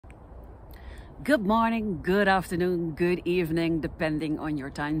Good morning, good afternoon, good evening, depending on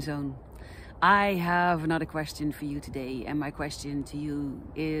your time zone. I have another question for you today, and my question to you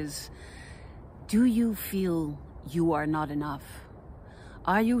is, do you feel you are not enough?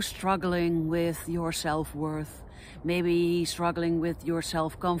 Are you struggling with your self-worth? Maybe struggling with your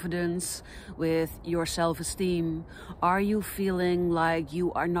self-confidence, with your self-esteem? Are you feeling like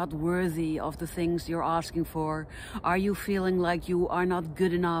you are not worthy of the things you're asking for? Are you feeling like you are not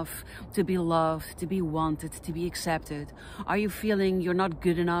good enough to be loved, to be wanted, to be accepted? Are you feeling you're not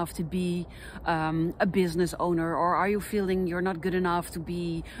good enough to be a business owner? Or are you feeling you're not good enough to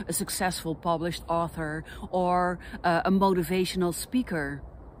be a successful published author or a motivational speaker?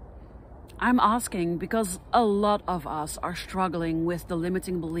 I'm asking because a lot of us are struggling with the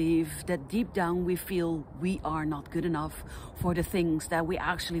limiting belief that deep down we feel we are not good enough for the things that we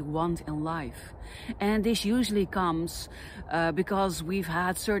actually want in life. And this usually comes because we've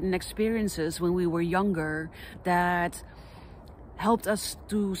had certain experiences when we were younger that helped us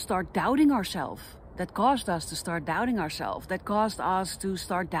to start doubting ourselves. That caused us to start doubting ourselves, that caused us to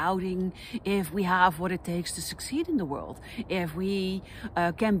start doubting if we have what it takes to succeed in the world, if we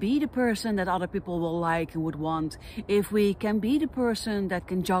can be the person that other people will like and would want, if we can be the person that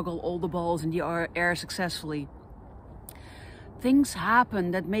can juggle all the balls in the air successfully. Things happen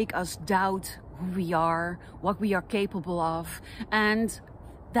that make us doubt who we are, what we are capable of, and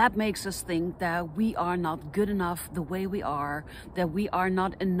that makes us think that we are not good enough the way we are, that we are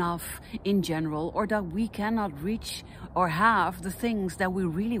not enough in general, or that we cannot reach or have the things that we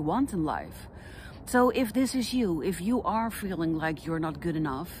really want in life. So if this is you, if you are feeling like you're not good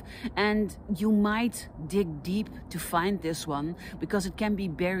enough, and you might dig deep to find this one because it can be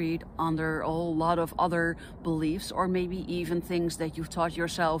buried under a whole lot of other beliefs, or maybe even things that you've taught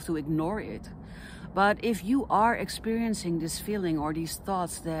yourself to ignore it. But if you are experiencing this feeling or these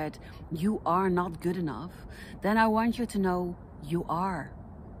thoughts that you are not good enough, then I want you to know you are.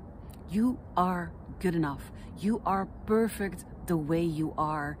 You are good enough. You are perfect the way you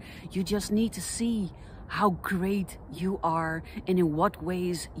are. You just need to see how great you are, and in what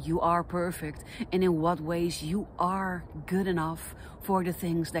ways you are perfect, and in what ways you are good enough for the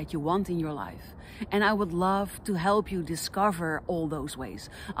things that you want in your life. And I would love to help you discover all those ways.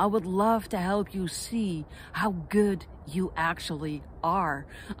 I would love to help you see how good you actually are.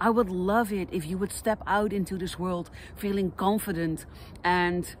 I would love it if you would step out into this world feeling confident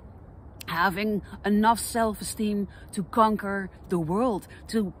and having enough self-esteem to conquer the world,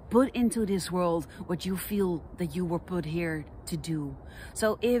 to put into this world what you feel that you were put here to do.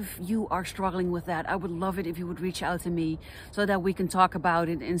 So if you are struggling with that, I would love it if you would reach out to me so that we can talk about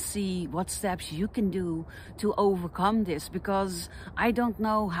it and see what steps you can do to overcome this, because I don't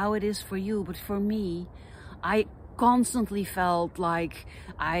know how it is for you, but for me, I constantly felt like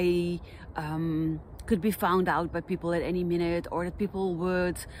I could be found out by people at any minute, or that people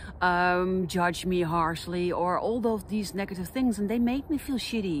would judge me harshly, or all of these negative things, and they made me feel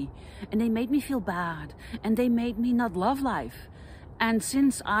shitty, and they made me feel bad, and they made me not love life. And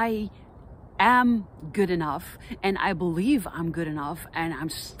since I am good enough, and I believe I'm good enough, and I'm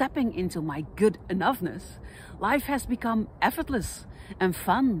stepping into my good enoughness, life has become effortless and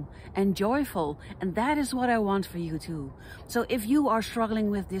fun and joyful, and that is what I want for you too. So if you are struggling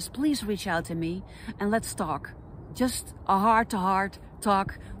with this, please reach out to me and let's talk. Just a heart-to-heart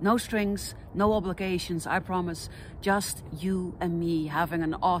talk, no strings, no obligations, I promise. Just you and me having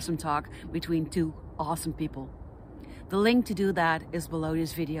an awesome talk between two awesome people. The link to do that is below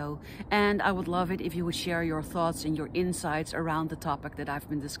this video, and I would love it if you would share your thoughts and your insights around the topic that I've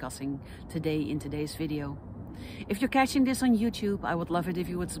been discussing today in today's video. If you're catching this on YouTube, I would love it if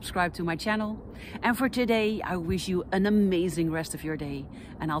you would subscribe to my channel. And for today, I wish you an amazing rest of your day,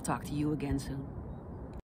 and I'll talk to you again soon.